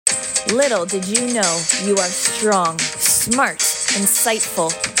Little did you know you are strong, smart,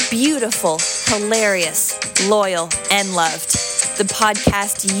 insightful, beautiful, hilarious, loyal, and loved. The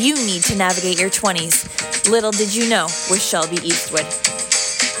podcast you need to navigate your 20s. Little did you know with Shelby Eastwood.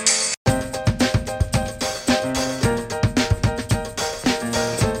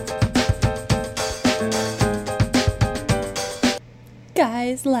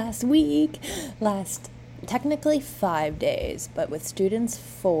 Guys, last technically 5 days, but with students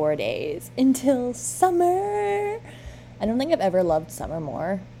 4 days until summer. I don't think I've ever loved summer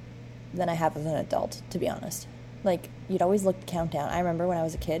more than I have as an adult, to be honest. Like, you'd always look at the countdown. I remember when I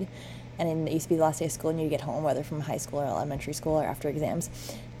was a kid, and it used to be the last day of school, and you'd get home, whether from high school or elementary school or after exams,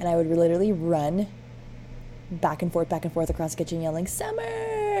 and I would literally run back and forth across the kitchen yelling,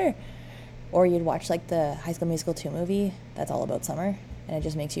 "Summer!" Or you'd watch, like, the High School Musical 2 movie that's all about summer, and it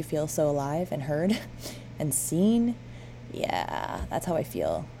just makes you feel so alive and heard and seen. Yeah, that's how I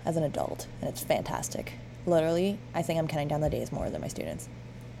feel as an adult, and it's fantastic. Literally, I think I'm counting down the days more than my students.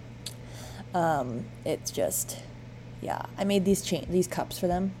 It's just, yeah. I made these cups for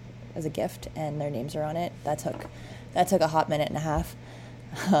them as a gift, and their names are on it. That took a hot minute and a half,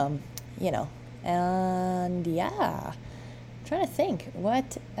 and yeah. I'm trying to think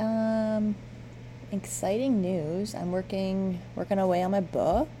what exciting news. I'm working away on my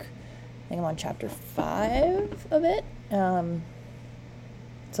book. I think I'm on chapter 5 of it.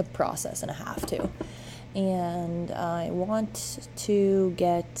 It's a process and a half too. And I want to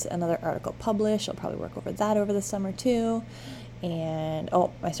get another article published. I'll probably work over that over the summer too. And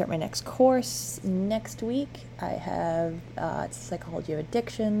I start my next course next week. I have it's psychology of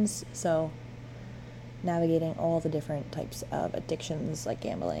addictions, so navigating all the different types of addictions like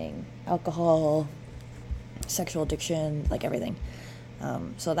gambling, alcohol, sexual addiction, like everything.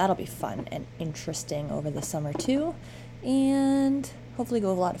 So that'll be fun and interesting over the summer too. And hopefully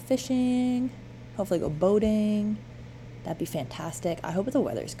go a lot of fishing. Hopefully go boating. That'd be fantastic. I hope the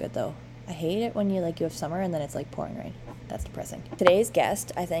weather's good though. I hate it when you have summer and then it's like pouring rain. That's depressing. Today's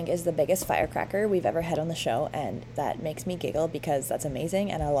guest, I think, is the biggest firecracker we've ever had on the show, and that makes me giggle because that's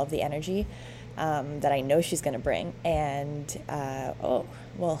amazing and I love the energy that I know she's going to bring. And,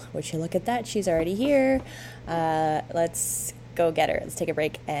 would you look at that? She's already here. Let's go get her. Let's take a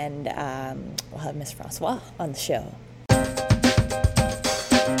break, and we'll have Miss Francois on the show.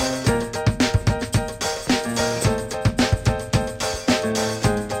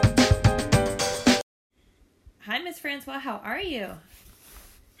 Hi, Miss Francois. How are you?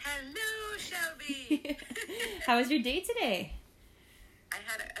 Hello, Shelby. How was your day today? I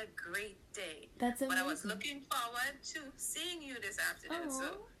had a great day. That's amazing. But I was looking forward to seeing you this afternoon. Aww.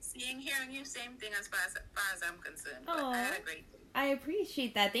 So hearing you, same thing as far as I'm concerned. But I had a great day. I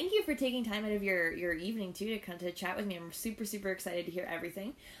appreciate that. Thank you for taking time out of your evening too to come to chat with me. I'm super, super excited to hear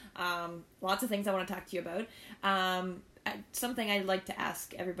everything. Lots of things I want to talk to you about. Something I'd like to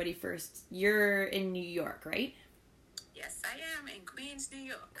ask everybody first. You're in New York, right? Yes, I am in Queens, New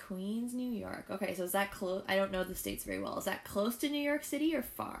York. Queens, New York. Okay, so is that close? I don't know the states very well. Is that close to New York City or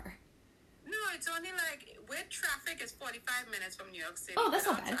far? No, it's only with traffic, it's 45 minutes from New York City. Oh, that's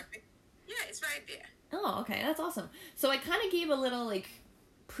not bad. Traffic, yeah, it's right there. Oh, okay, that's awesome. So I kind of gave a little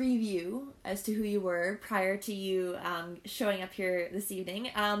preview as to who you were prior to you showing up here this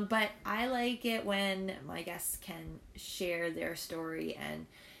evening. But I like it when my guests can share their story and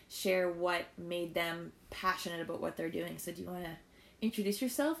share what made them passionate about what they're doing. So do you want to introduce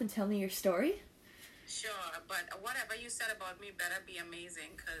yourself and tell me your story? Sure, but whatever you said about me better be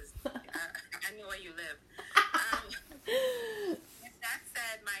amazing, because I know where you live. With that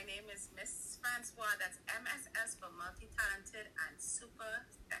said, my name is Miss Francois. That's MSS for multi-talented and super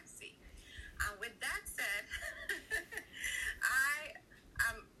sexy. With that said,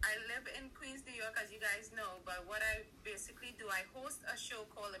 I live in Queens, New York, as you guys know, but what I basically do, I host a show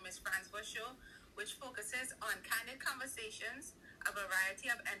called the Miss Francois Show, which focuses on candid conversations, a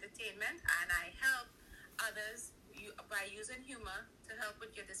variety of entertainment, and I help others by using humor to help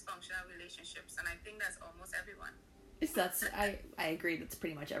with your dysfunctional relationships, and I think that's almost everyone. I agree, that's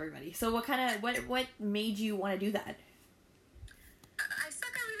pretty much everybody. So what made you want to do that? I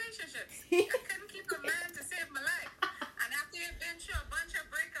suck at relationships. I couldn't keep a man to save my life. And after you've been through a bunch of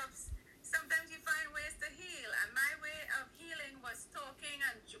breakups, sometimes you find ways to heal. And my way of healing was talking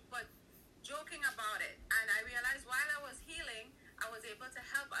but joking about it. And I realized while I was healing, I was able to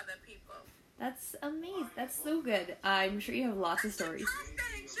help other people. That's amazing. That's so good. I'm sure you have lots of stories.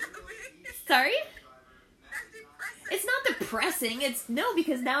 Depressing, Sorry? That's depressing. It's not depressing.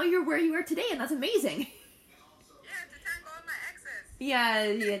 Because now you're where you are today, and that's amazing. Yeah, to thank all my exes. Yeah,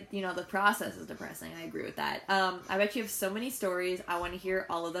 the process is depressing. I agree with that. I bet you have so many stories. I want to hear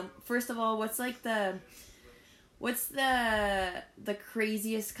all of them. First of all, what's the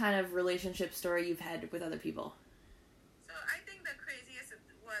craziest kind of relationship story you've had with other people? So I think the craziest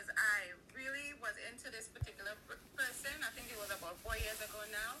was I really was into this particular person. I think it was about 4 years ago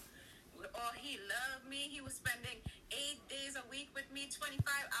now. Oh, he loved me. He was spending 8 days a week with me, 25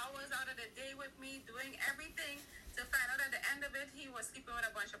 hours out of the day with me, doing everything, to find out at the end of it, he was sleeping with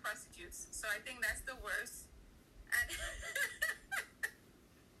a bunch of prostitutes. So I think that's the worst. And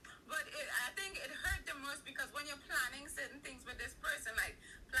but I think it hurt the most because when you're planning certain things with this person, like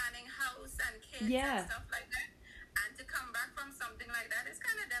planning house and kids and stuff like that, and to come back from something like that, it's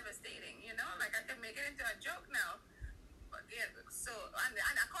kind of devastating, you know? Like, I can make it into a joke now. But yeah, so, and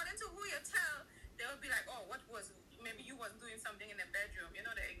according to who you tell, they'll be like, oh, maybe you was doing something in the bedroom, you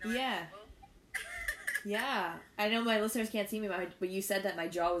know, the ignorant people. Yeah, I know my listeners can't see me, but you said that my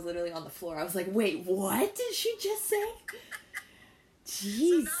jaw was literally on the floor. I was like, wait, what did she just say?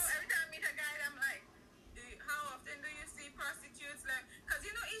 Jeez. So now every time I meet a guy, I'm like, how often do you see prostitutes? Like, because,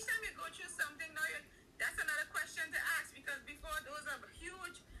 you know, each time you go through something, now that's another question to ask, because before those are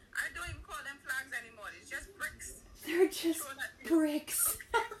huge, I don't even call them flags anymore. It's just bricks. They're just bricks.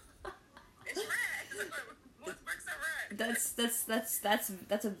 It's red. Most bricks are red.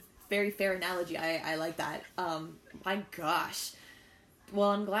 That's a very fair analogy. I like that. My gosh.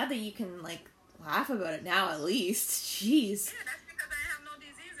 Well, I'm glad that you can like laugh about it now at least. Jeez. Yeah, that's because I have no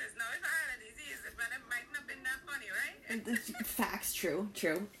diseases. Now, if I had a disease, it might not have been that funny, right? Facts. True.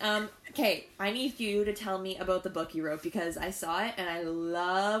 Okay, I need you to tell me about the book you wrote, because I saw it and I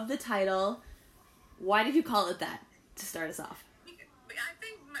love the title. Why did you call it that to start us off? I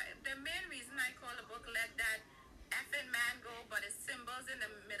think the main reason I call the book Let That Effing Man Go, but it's symbols in the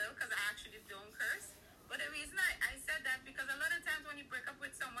middle, because I actually don't curse. But the reason I said that, because a lot of times when you break up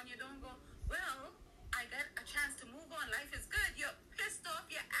with someone, you don't go, well, I get a chance to move on. Life is good. You're pissed off.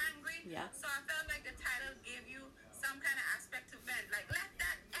 You're angry. Yeah. So I felt like the title gave you some kind of aspect to vent. Like, let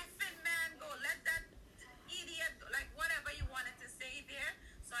that effing man go. Let that idiot, like whatever you wanted to say there.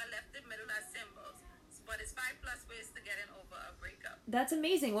 So I left the middle as symbols. But it's 5+ ways to getting over a breakup. That's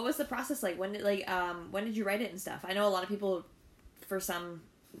amazing. What was the process like? When did you write it and stuff? I know a lot of people, for some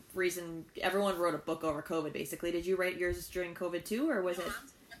reason, everyone wrote a book over COVID, basically. Did you write yours during COVID too, or was it?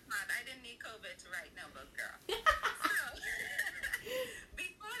 I didn't need COVID to write no book, girl. So,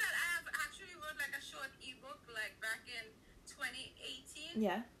 before that, I have actually wrote like a short ebook, like back in 2018.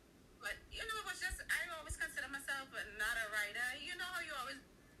 Yeah. But, you know, it was just, I always consider myself not a writer. You know how you always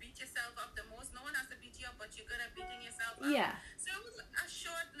beat yourself up the most? No one has to beat you up, but you're good at beating yourself up. Yeah. So it was a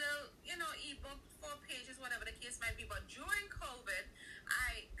short little, you know, ebook, 4 pages, whatever the case might be. But during COVID,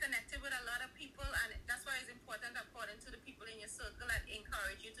 I connected with a lot of people, and that's why it's important, according to the people in your circle, that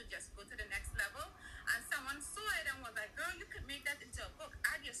encourage you to just go to the next level. And someone saw it and was like, girl, you could make that into a book.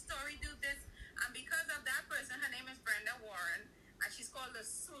 Add your story, do this. And because of that person, her name is Brenda Warren, and she's called the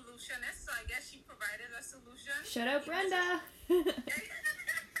Solutionist, so I guess she provided a solution. Shut up, Brenda!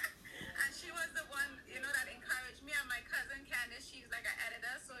 And she was the one, you know, that encouraged me. And my cousin Candice, she's like an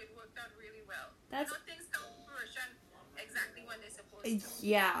editor, so it worked out really well. Things come to fruition exactly when they're supposed to.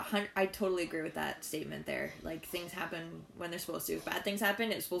 Yeah, I totally agree with that statement there. Like, things happen when they're supposed to. If bad things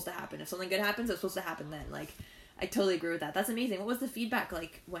happen, it's supposed to happen. If something good happens, it's supposed to happen then. Like, I totally agree with that. That's amazing. What was the feedback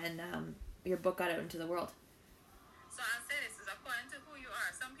like when your book got out into the world? So I'll say this is according to who you are.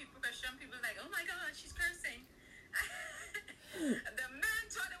 Some people like, oh my god, she's cursing. The man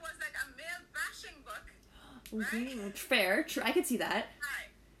thought it was like a male bashing book. Right? Fair. I could see that.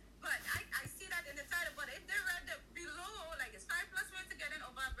 Right. But I see that in the title. But if they read the below, like it's 5+ ways to getting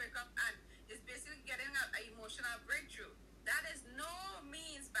over a breakup, and it's basically getting an emotional breakthrough. That is no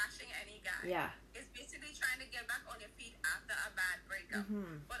means bashing any guy. Yeah. It's basically trying to get back on your feet after a bad breakup.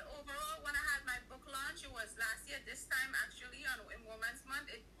 Mm-hmm. But overall, when I had my book launch, it was last year, this time actually, in Women's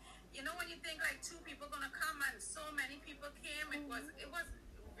Month. You know, when you think like 2 people gonna come and so many people came, it was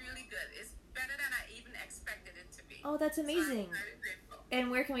really good. It's better than I even expected it to be. Oh, that's amazing. So I'm very grateful. And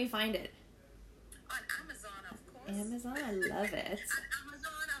where can we find it? On Amazon, of course. Amazon, I love it. On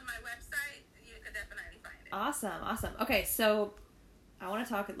Amazon, on my website, you could definitely find it. Awesome. Okay, so I want to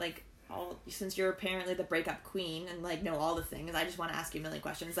talk since you're apparently the breakup queen and like know all the things. I just want to ask you a million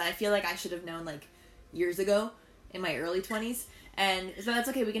questions that I feel like I should have known like years ago in my early 20s. And so that's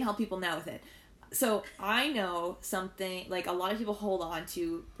okay. We can help people now with it. So I know something, like a lot of people hold on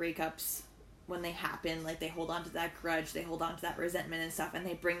to breakups when they happen. Like they hold on to that grudge, they hold on to that resentment and stuff, and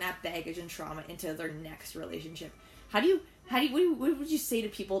they bring that baggage and trauma into their next relationship. What would you say to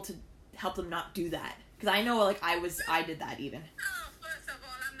people to help them not do that? Because I know, like, I did that even. Oh,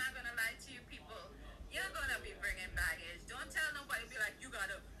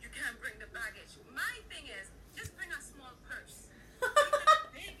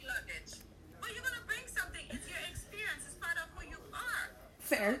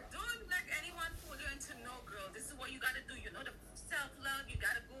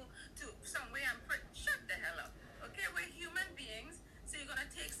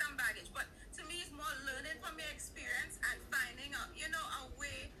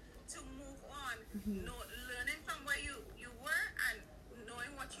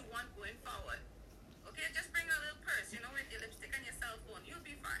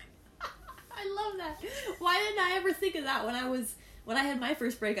 that? Why didn't I ever think of that when I had my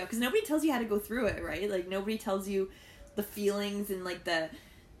first breakup? Because nobody tells you how to go through it, right? Like, nobody tells you the feelings and, like, the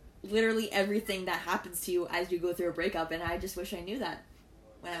literally everything that happens to you as you go through a breakup, and I just wish I knew that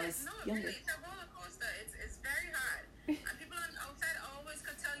when I was younger. Really, it's a roller coaster. It's very hard. And people on the outside always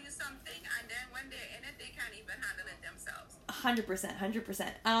could tell you something, and then when they're in it, they can't even handle it themselves.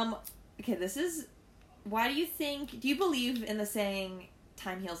 100%. Okay, this is... Why do you believe in the saying,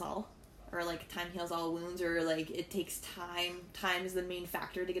 time heals all? Or, like, time heals all wounds, or, like, it takes time. Time is the main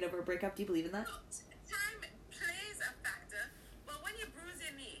factor to get over a breakup. Do you believe in that? Time plays a factor, but when you bruise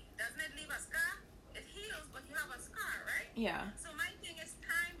your knee, doesn't it leave a scar? It heals, but you have a scar, right? Yeah. So my thing is,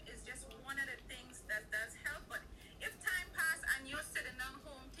 time is just one of the things that does help, but if time passed and you're sitting down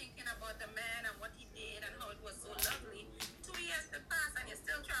home thinking about the man and what he did and how it was so lovely, 2 years could pass and you're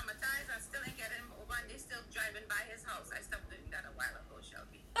still traumatized and still ain't getting him over and they're still driving by his house. I stopped doing that a while ago,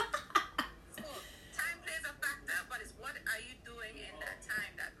 Shelby. So time plays a factor, but it's what are you doing in that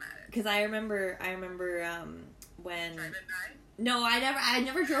time that matters. Because I remember when... Driving by? No, I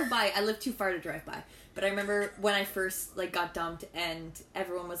never drove by. I lived too far to drive by. But I remember when I first, like, got dumped and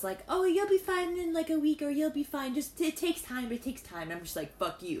everyone was like, oh, you'll be fine in, like, a week, or you'll be fine. Just, it takes time. And I'm just like,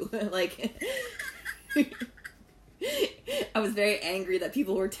 fuck you. Like, I was very angry that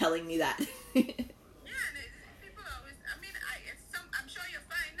people were telling me that. Yeah, and people always, I'm sure you're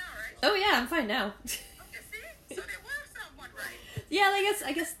fine now, right? Oh, yeah, I'm fine now. Okay, see? So they were somewhat right. Yeah,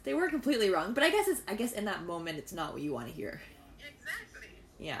 I guess they were completely wrong. But I guess in that moment, it's not what you want to hear. Exactly.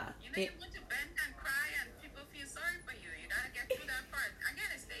 Yeah. You want to bend and cry and people feel sorry for you. You gotta get through that part. Again,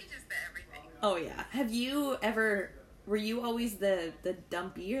 it's stages to everything. Oh, yeah. Were you always the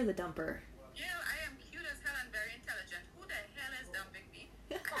dumpy or the dumper? Yeah, I am cute as hell and very intelligent. Who the hell is dumping me?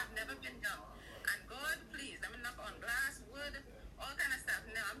 I have never been dumped. And God, please, let me knock on glass, wood, all kind of stuff.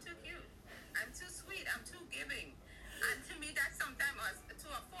 No, I'm too cute. I'm too sweet. I'm too giving. And to me, that's sometimes to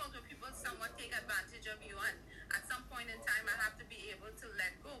a fault where people somewhat take advantage of you. And at some point in time, I have to be able to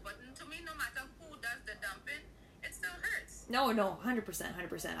let go. But to me, no matter who does the dumping, it still hurts. No, 100%.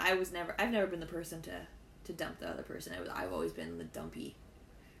 I've never been the person to dump the other person. I've always been the dumpy.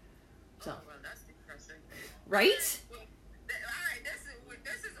 So. Oh, well, that's depressing. Right? Well, all right, this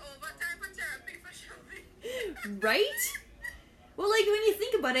is over. Time for therapy for Shelby. Right? Well, like, when you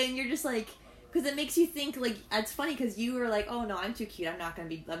think about it and you're just like, because it makes you think, like, it's funny because you were like, oh no, I'm too cute, I'm not going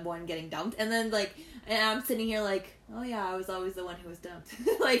to be the one getting dumped. And then, like, and I'm sitting here like, oh yeah, I was always the one who was dumped.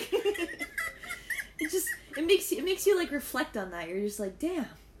 Like, it makes you like reflect on that. You're just like, damn.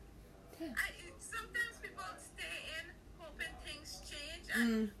 Sometimes people stay in hoping things change,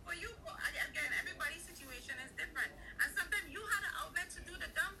 and for you, again, everybody's situation is different. And sometimes you had an outlet to do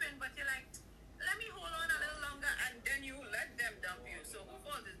the dumping, but you're like, let me hold on a little longer, and then you let them dump you. So who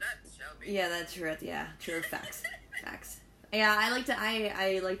fault is that, Shelby? Yeah, that's true. Yeah, true. Facts. Yeah, I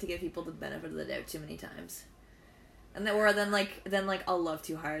like to give people the benefit of the doubt too many times. And then, or then I'll love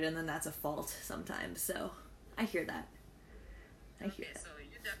too hard, and then that's a fault sometimes. So I hear that. Okay, so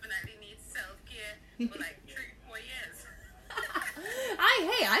you definitely need self-care for like 3-4 years.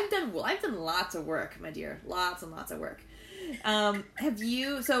 I've done lots of work, my dear, lots and lots of work.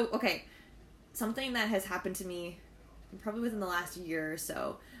 Something that has happened to me probably within the last year or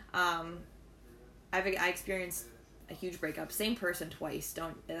so. I experienced a huge breakup, same person twice.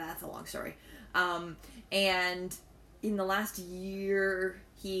 That's a long story. And in the last year,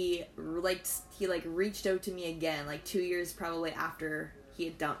 he reached out to me again, like 2 years probably after he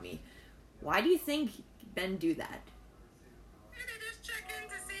had dumped me. Why do you think men do that? They just check in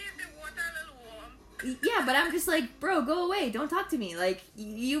to see if the water a little warm. Yeah, but I'm just like, bro, go away, don't talk to me. Like,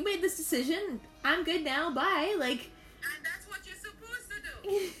 you made this decision, I'm good now, bye. Like, and that's what you're supposed to do.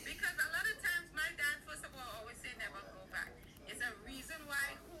 Because a lot of times, my dad, first of all, always say never go back. It's a reason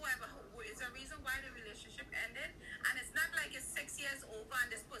why the relationship ended, and it's not like it's 6 years over and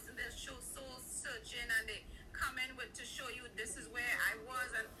this person is soul searching and they come in to show you this is where I was,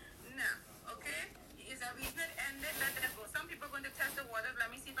 and no, okay? It's a reason it ended, let them go. Some people are going to test the waters, let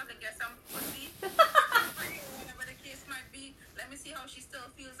me see if I can get some pussy, whatever the case might be, let me see how she still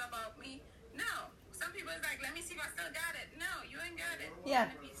feels about me. No, some people is like, let me see if I still got it. No, you ain't got it. Yeah.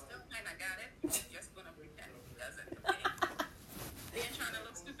 And if he still kind of got it, you're just going to pretend he doesn't, okay? We ain't trying to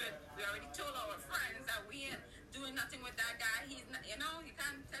look stupid. We already told our friends that we ain't doing nothing with that guy. He's not, you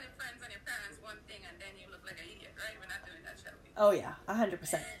can't tell your friends and your parents one thing and then you look like an idiot, right? We're not doing that, Shelby. oh yeah,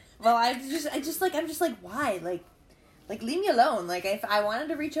 100%. Well, I'm just like, why? Like, leave me alone. Like, if I wanted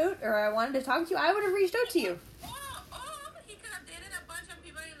to reach out or I wanted to talk to you, I would have reached out to you. Or he could have dated a bunch of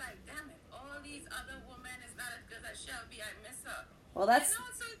people. You're like, damn it, all these other women is not as good as Shelby. I miss her. Well, that's... so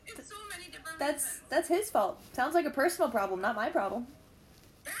it's so many different that's his fault. Sounds like a personal problem, not my problem.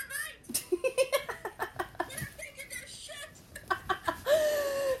 Damn right. You're thinking that shit.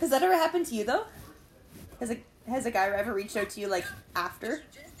 Has that ever happened to you though? Has a guy ever reached out to you like after?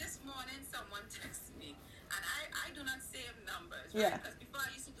 Just this morning, someone texted me, and I do not save numbers. Right? Yeah. Because before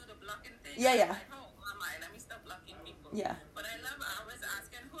I used to do the blocking thing. Yeah, yeah. Like, oh, am I? Let me stop blocking people. Yeah. But I was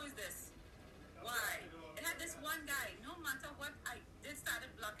asking, who is this? Why? It had this one guy. No matter what, I did started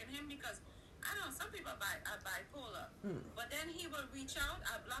blocking him because I don't know. Some people are bipolar. But then he will reach out.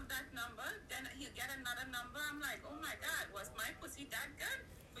 I block that number. Then he'll get another number. I'm like, oh my God, was my pussy that good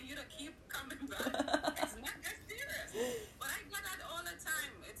for you to keep coming back? It's not that serious. But I get that all the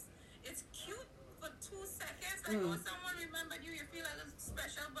time. It's cute for 2 seconds. Like, oh, someone remembered you. You feel a little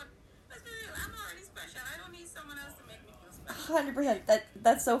special. But let's be real. I'm already special. I don't need someone else to make me feel special. 100%.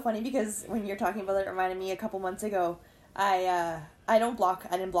 That's so funny because when you're talking about it, it reminded me a couple months ago. I didn't block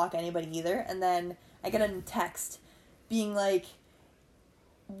anybody either, and then I get a text being like,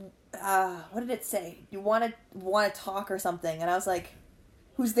 what did it say? You want to talk or something? And I was like,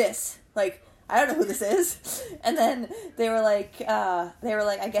 who's this? Like, I don't know who this is. And then they were like,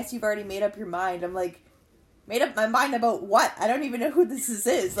 I guess you've already made up your mind. I'm like, made up my mind about what? I don't even know who this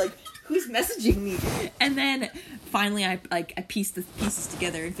is. Like, who's messaging me? And then finally I pieced the pieces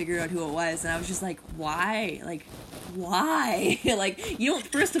together and figured out who it was. And I was just like, why? Like, why? Like, you don't,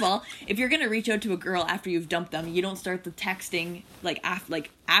 first of all, if you're going to reach out to a girl after you've dumped them, you don't start the texting,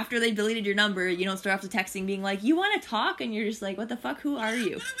 after they deleted your number, you don't start off the texting being like, you want to talk? And you're just like, what the fuck? Who are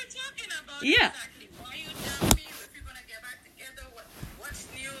you? What are we talking about? Yeah. Exactly. Why you telling me if you're gonna get back together? What's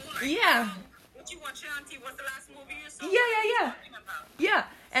new? Like, Yeah. What you watching on TV? What's the last movie you saw? Yeah. What are you talking about? Yeah.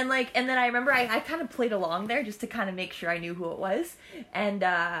 And then I remember I kind of played along there just to kind of make sure I knew who it was. And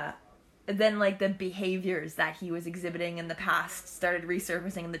then like the behaviors that he was exhibiting in the past started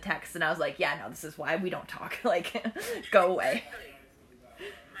resurfacing in the text, and I was like, yeah, no, this is why we don't talk. Like, go away.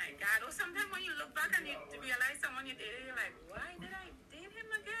 My God. Or sometimes when you look back and you realize someone you dated, you're like, why did I date him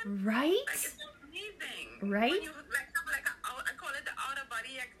again? Right? Like, it's amazing. Right? When you I call it the outer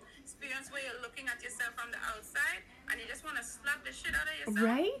body experience where you're looking at yourself from the outside and you just want to slap the shit out of yourself.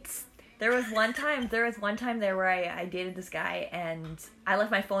 Right? There was one time there where I dated this guy, and I left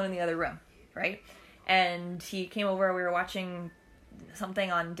my phone in the other room, right? And he came over, we were watching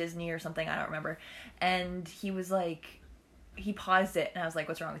something on Disney or something, I don't remember. And he was like, he paused it, and I was like,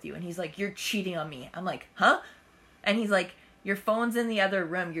 what's wrong with you? And he's like, you're cheating on me. I'm like, huh? And he's like, your phone's in the other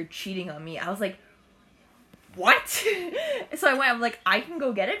room, you're cheating on me. I was like, what? So I went, I'm like, I can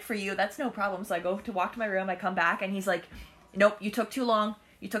go get it for you, that's no problem. So I go to walk to my room, I come back, and he's like, nope, you took too long.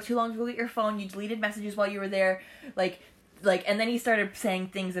 You took too long to go get your phone. You deleted messages while you were there. Like, and then he started saying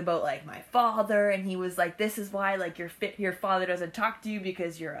things about, like, my father, and he was like, this is why, like, your father doesn't talk to you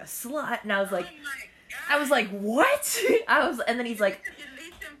because you're a slut. And I was like, what? And then he's like,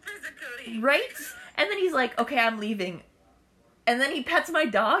 right? And then he's like, okay, I'm leaving. And then he pets my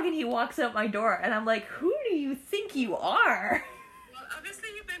dog and he walks out my door. And I'm like, who do you think you are? Well, obviously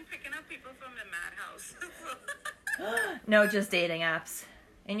you've been picking up people from the madhouse. No, just dating apps.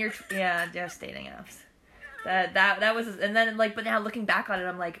 Just dating apps. That was, and then like, but now looking back on it,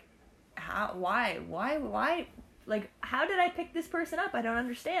 I'm like, why, like, how did I pick this person up? I don't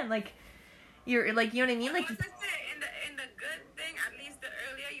understand. Like, you're like, you know what I mean? Like, in the good thing, at least the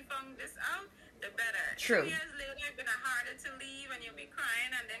earlier you found this out, the better. True. 2 years later, it's been harder to leave, and you'll be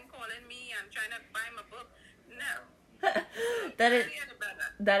crying and then calling me and trying to buy my book. No. That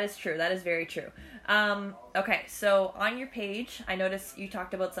is true. That is very true. Okay, so on your page, I noticed you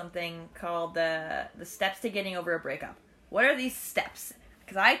talked about something called the steps to getting over a breakup. What are these steps?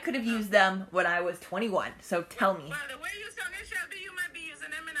 Because I could have used them when I was 21. So tell me. Well, the way you sound, Shelby, you might be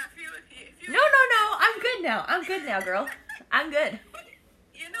using them in a few. If you No. I'm good now, girl. I'm good. But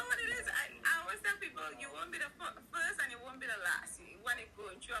you know what it is? I always tell people you won't be the first and you won't be the last when it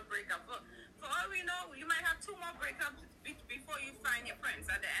goes through a breakup. For all we know, you might have 2 more breakups before you find your prince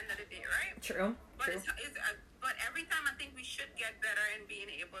at the end of the day, right? True. But but every time I think we should get better in being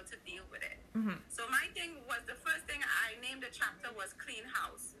able to deal with it. Mm-hmm. So my thing was, the first thing I named the chapter was clean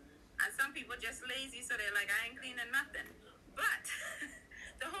house. And some people just lazy, so they're like, I ain't cleaning nothing. But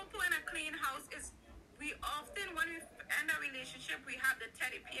the whole point of clean house is we often, when we end a relationship, we have the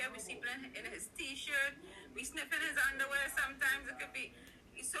teddy bear, we sleep in his t-shirt, we sniff in his underwear sometimes, it could be.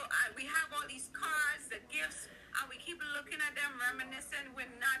 So we have all these cards, the gifts, and we keep looking at them, reminiscing. We're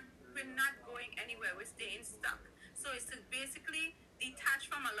not going anywhere. We're staying stuck. So it's to basically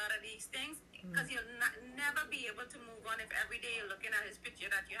detach from a lot of these things, because you'll never be able to move on if every day you're looking at his picture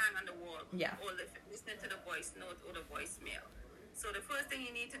that you hang on the wall, Yeah, or listening to the voice note or the voicemail. So the first thing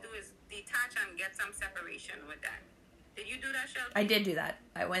you need to do is detach and get some separation with that. Did you do that, Shelby? I did do that.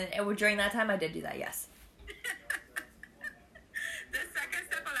 During that time, I did do that, yes. The second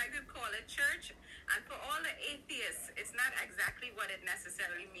step, I like to call it church. And for all the atheists, it's not exactly what it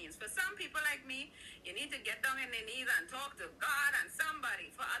necessarily means. For some people like me, you need to get down on their knees and talk to God and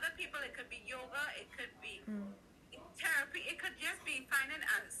somebody. For other people, it could be yoga. It could be therapy. It could just be finding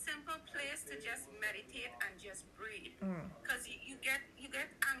a simple place to just meditate and just breathe. Because you get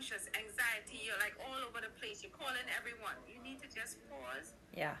anxious, anxiety. You're like all over the place. You're calling everyone. You need to just pause.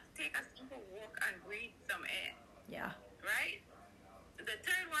 Yeah. Take a simple walk and breathe some air. Yeah. Right? The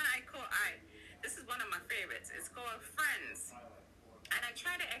third one this is one of my favorites. It's called Friends. And I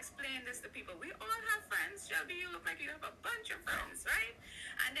try to explain this to people. We all have friends. Shelby, you look like you have a bunch of friends, right?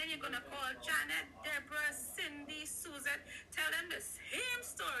 And then you're going to call Janet, Deborah, Cindy, Susan. Tell them the same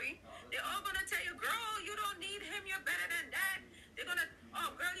story. They're all going to tell you, girl, you don't need him. You're better than that. They're going to,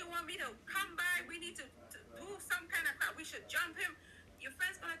 oh, girl, you want me to come by? We need to do some kind of crap. We should jump him. Your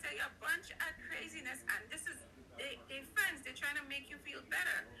friend's going to tell you a bunch of craziness. And this is, they're friends. They're trying to make you feel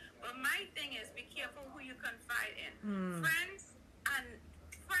better. But my thing is, be careful who you confide in. Friends.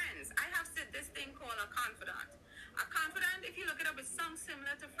 I have said this thing called a confidant. A confidant, if you look it up, it sounds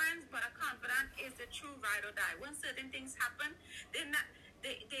similar to friends, but a confidant is the true ride or die. When certain things happen,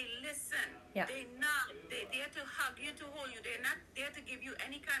 they listen. Yeah. They're there to hug you, to hold you. They're not there to give you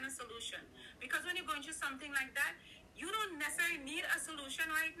any kind of solution. Because when you're going through something like that, you don't necessarily need a solution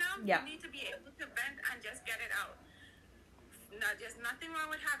right now. Yeah. You need to be able to vent and just get it out. No, there's nothing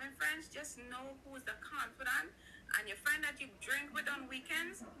wrong with having friends. Just know who's the confidant. And your friend that you drink with on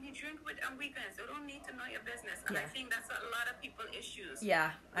weekends, you drink with on weekends. They don't need to know your business. And I think that's a lot of people issues.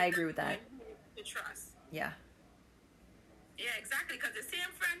 Yeah, I agree with that. To trust. Yeah. Yeah, exactly. Because the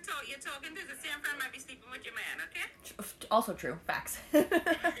same friend you're talking to, the same friend might be sleeping with your man, okay? Also true. Facts.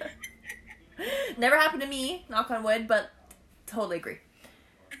 Never happened to me, knock on wood, but totally agree.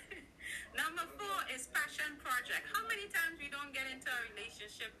 Number 4 is passion project. How many times we don't get into a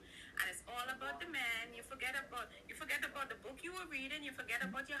relationship and it's all about the man? You forget about the book you were reading. You forget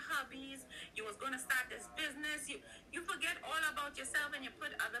about your hobbies. You was going to start this business. You forget all about yourself and you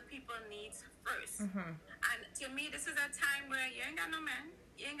put other people's needs first. And to me, this is a time where you ain't got no man.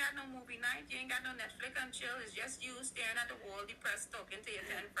 You ain't got no movie night. You ain't got no Netflix and chill. It's just you staring at the wall, depressed, talking to your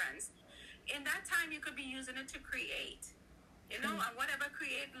 10 friends. In that time, you could be using it to create. You know, and whatever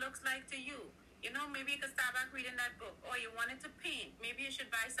create looks like to you. You know, maybe you could start back reading that book. Or you wanted to paint. Maybe you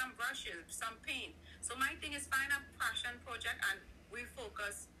should buy some brushes, some paint. So my thing is find a passion project and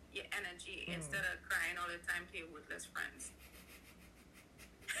refocus your energy instead of crying all the time to your worthless friends.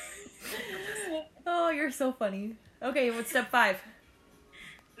 Oh, you're so funny. Okay, what's step 5?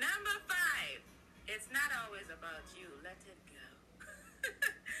 Number 5. It's not always about you. Let it go.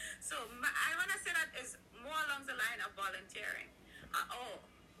 So I want to say that is more along the line of volunteering.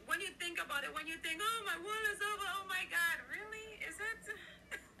 When you think about it, when you think, oh, my world is over, oh my God, really? Is it?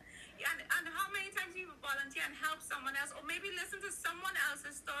 and how many times you volunteer and help someone else, or maybe listen to someone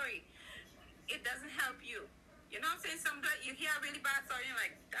else's story, it doesn't help you. You know what I'm saying? Sometimes you hear a really bad story, and you're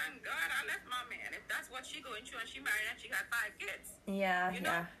like, thank God I left my man. If that's what she going through, and she married and she got 5 kids. Yeah, you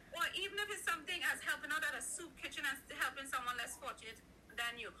know? Or even if it's something as helping out at a soup kitchen and helping someone less fortunate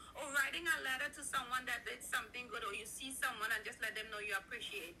than you, or writing a letter to someone that did something good, or you see someone and just let them know you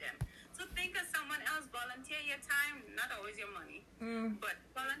appreciate them. So think of someone else, volunteer your time, not always your money, but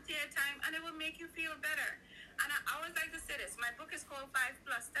volunteer time, and it will make you feel better. And I always like to say this, my book is called 5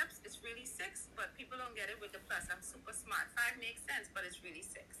 Plus Steps. It's really 6, but people don't get it with the plus. I'm super smart. 5 makes sense, but it's really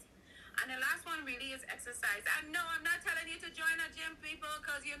 6. And the last one really is exercise. I know I'm not telling you to join a gym, people,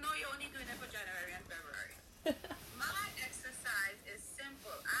 because you know you're only doing it for January and February. My exercise is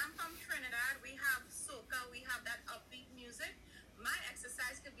simple. I'm from Trinidad. We have soca. We have that upbeat music. My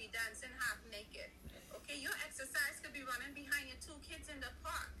exercise could be dancing half naked. Okay, your exercise could be running behind your 2 kids in the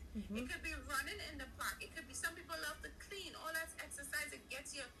park. It could be running in the park. It could be, some people love to clean. All that's exercise. It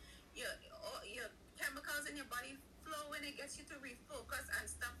gets your chemicals in your body flowing. It gets you to refocus and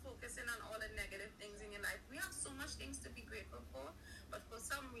stop focusing on all the negative things in your life. We have so much things to be grateful for, but for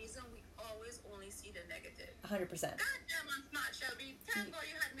some reason we always only see the negative. 100%. God damn, I'm smart, Shelby. Thank God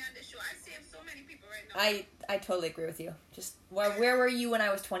you had me on this show. I saved so many people right now. I totally agree with you. Just where were you when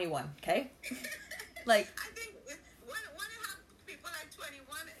I was 21? Okay. Like. I think when you have people like 21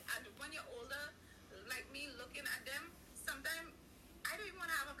 and when you're older, like me, looking at them, sometimes I don't even want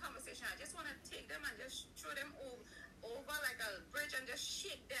to have a conversation. I just want to take them and just throw them over like a bridge and just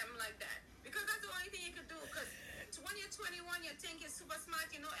shake them like that. Because that's the only thing you could do. Because when you're 21, you think you're super smart,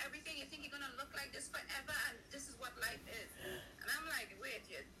 you know everything. You think you're going to look like this forever, and this is what life is. And I'm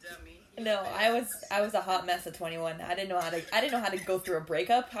No, I was a hot mess at 21. I didn't know how to go through a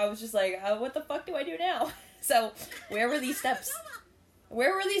breakup. I was just like, what the fuck do I do now? So, where were these steps?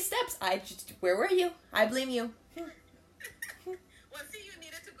 Where were these steps? Where were you? I blame you. Well, see, you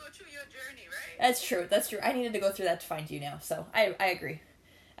needed to go through your journey, right? That's true. I needed to go through that to find you now. So, I agree.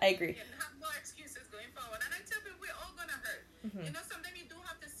 You have no excuses going forward. And I tell people, we're all gonna hurt. Mm-hmm. You know, sometimes you do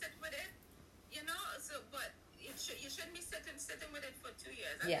have to sit with it, you know, but you shouldn't be sitting with it for 2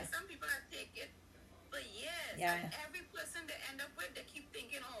 years. I mean, some people that take it for years. Yeah. And every person they end up with, they keep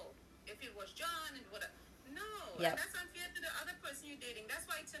thinking, oh, if it was John and whatever. No. Yep. And that's unfair to the other person you're dating. That's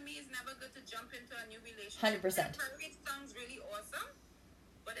why, to me, it's never good to jump into a new relationship. 100%. It sounds really awesome,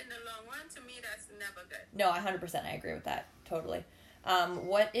 but in the long run, to me, that's never good. No, 100%. I agree with that. Totally.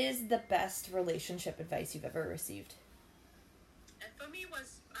 What is the best relationship advice you've ever received? And for me,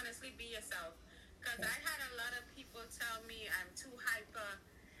 was honestly be yourself. Because I had a lot of people tell me I'm too hyper,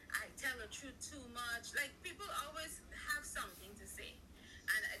 I tell the truth too much. Like, people always have something to say.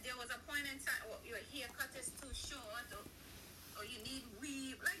 And there was a point in time, your haircut is too short, or you need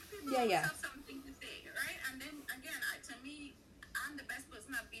weave. Like, people always have something to say, right? And then, again, to me, I'm the best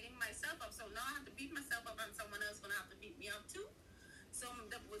person at beating myself up. So now I have to beat myself up, and someone else is going to have to beat me up too. So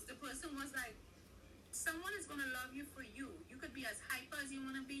the person was like, someone is going to love you for you. You could be as hyper as you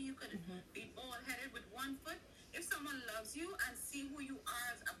want to be. You could be bald-headed with one foot. If someone loves you and see who you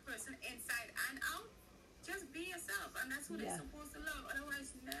are as a person inside and out, just be yourself. And that's who they're supposed to love.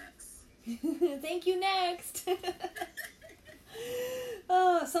 Otherwise, next. Thank you, next.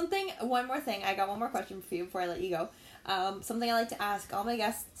 One more thing. I got one more question for you before I let you go. Something I like to ask all my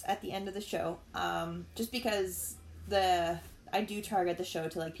guests at the end of the show, just because I do target the show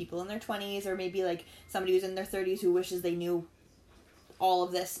to like people in their 20s or maybe like somebody who's in their 30s who wishes they knew all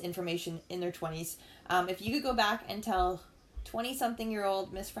of this information in their 20s. If you could go back and tell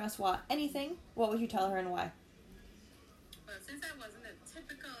 20-something-year-old Miss Francois anything, what would you tell her and why? Well, since I wasn't a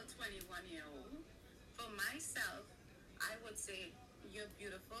typical 21-year-old, for myself, I would say you're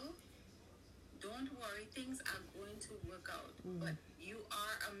beautiful. Don't worry, things are going to work out. But you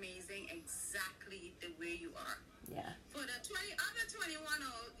are amazing exactly the way you are. Yeah. For the other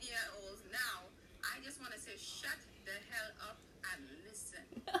 21-year-olds now, I just want to say, shut the hell up and listen.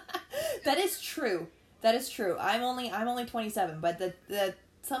 That is true. That is true. I'm only 27, but the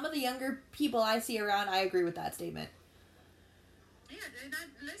some of the younger people I see around, I agree with that statement. Yeah, they're not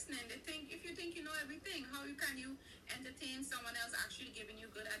listening. They think, if you think you know everything, how can you entertain someone else actually giving you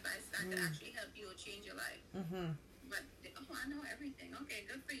good advice that could actually help you or change your life? Mm-hmm. But, I know everything. Okay,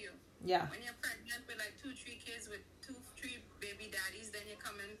 good for you. Yeah. When you're pregnant with like 2-3 kids with 2-3 baby daddies, then you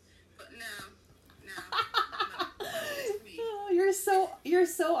come in. But no. Oh, you're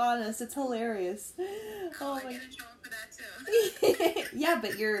so honest. It's hilarious. Oh, I get in trouble for that too. Yeah,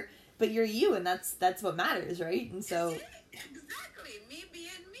 but you're you, and that's what matters, right? And so. Exactly, me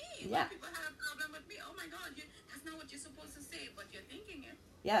being me. Yeah. When people have a problem with me, oh my God, that's not what you're supposed to say, but you're thinking it.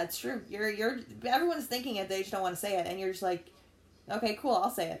 Yeah, it's true. Everyone's thinking it, they just don't want to say it, and you're just like, okay, cool, I'll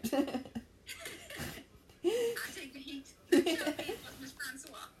say it. I take the heat. Miss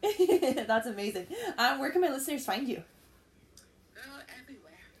Francois. That's amazing. Where can my listeners find you? Girl,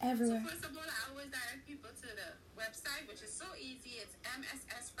 everywhere. Everywhere. So first of all, I always direct people to the website, which is so easy. It's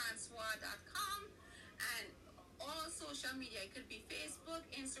mssfrancois.com, and all social media. It could be Facebook,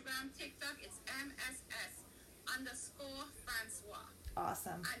 Instagram, TikTok. It's MSS_Francois.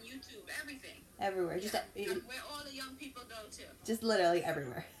 Awesome. On YouTube, everything. Everywhere. Just where all the young people go to. Just literally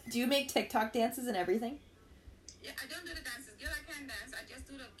everywhere. Do you make TikTok dances and everything? Yeah, I don't do the dances. Girl, I can dance. I just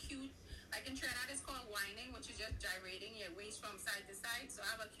do the cute, like in Trinidad it's called whining, which is just gyrating your waist from side to side. So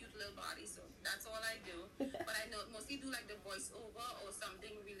I have a cute little body, so that's all I do. But I mostly do like the voiceover or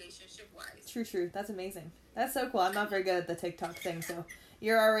something relationship-wise. True. That's amazing. That's so cool. I'm not very good at the TikTok thing, so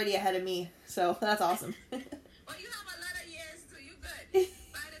you're already ahead of me. So that's awesome. Well, you have a lot of years, so you're good.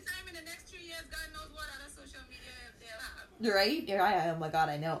 By the time in the next 3 years, God knows what other social media they'll have. Right? Oh my God,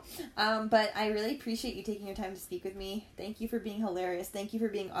 I know. But I really appreciate you taking your time to speak with me. Thank you for being hilarious. Thank you for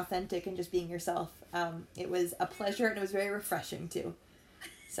being authentic and just being yourself. It was a pleasure, and it was very refreshing too.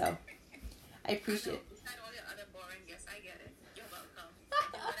 So I appreciate it. All the other boring guests, I get it. You're welcome.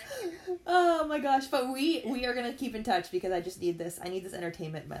 Oh my gosh, but we are gonna keep in touch because I just need this. I need this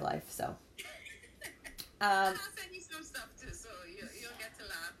entertainment in my life. So. I'll send you some stuff too, so you'll get to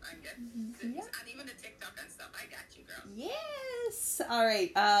laugh and get and even the TikTok and stuff. I got you, girl. Yes. All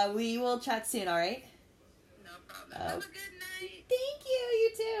right. We will chat soon. All right. No problem. Have a good night. Thank you.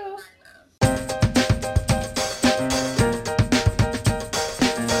 You too. Bye, love.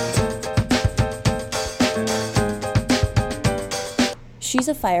 She's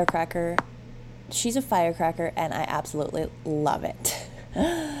a firecracker. She's a firecracker, and I absolutely love it.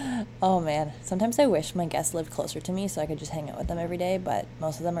 Oh man, sometimes I wish my guests lived closer to me so I could just hang out with them every day, but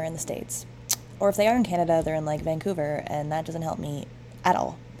most of them are in the States. Or if they are in Canada, they're in like Vancouver, and that doesn't help me at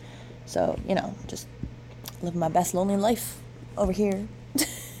all. So, just living my best lonely life over here.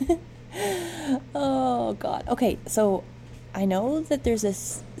 Oh God. Okay, so I know that there's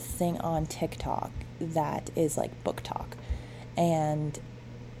this thing on TikTok that is like book talk. And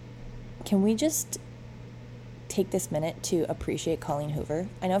can we just take this minute to appreciate Colleen Hoover?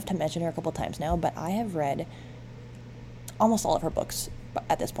 I know I've mentioned her a couple times now, but I have read almost all of her books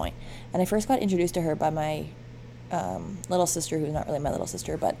at this point. And I first got introduced to her by my little sister, who's not really my little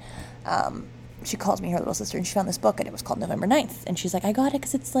sister, but she calls me her little sister, and she found this book, and it was called November 9th. And she's like, I got it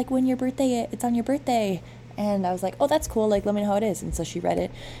because it's like when your birthday, it's on your birthday. And I was like, oh, that's cool. Like, let me know how it is. And so she read it,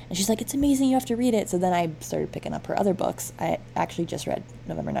 and she's like, it's amazing. You have to read it. So then I started picking up her other books. I actually just read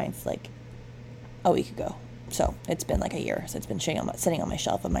November 9th like a week ago. So it's been like a year. So it's been sitting on my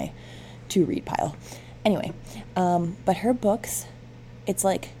shelf on my to-read pile. Anyway, but her books, it's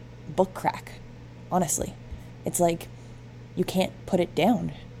like book crack, honestly. It's like you can't put it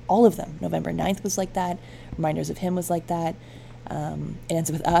down. All of them. November 9th was like that. Reminders of Him was like that. It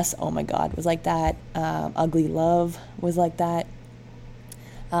Ends With Us, oh my God, was like that. Ugly Love was like that.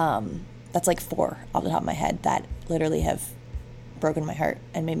 That's like 4 off the top of my head that literally have broken my heart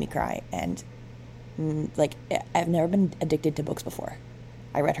and made me cry. And like, I've never been addicted to books before.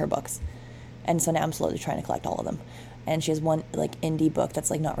 I read her books. And so now I'm slowly trying to collect all of them. And she has one like indie book that's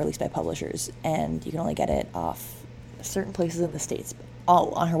like not released by publishers, and you can only get it off certain places in the States,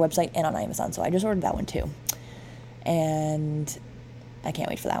 all on her website and on Amazon. So I just ordered that one too. And I can't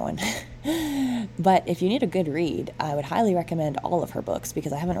wait for that one. But if you need a good read, I would highly recommend all of her books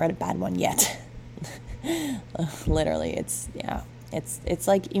because I haven't read a bad one yet. Literally, it's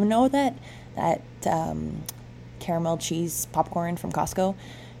like, you know that caramel cheese popcorn from Costco,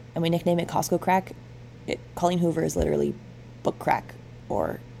 and we nickname it Costco crack. Colleen Hoover is literally book crack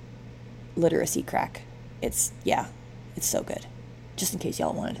or literacy crack. It's so good. Just in case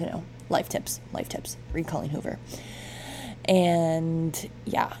y'all wanted to know. Life tips. Read Colleen Hoover. And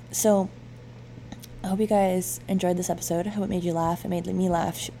yeah, so I hope you guys enjoyed this episode. I hope it made you laugh. It made me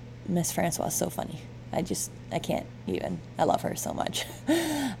laugh. Miss Francois is so funny. I can't even. I love her so much.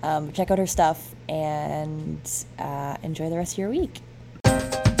 Check out her stuff and enjoy the rest of your week.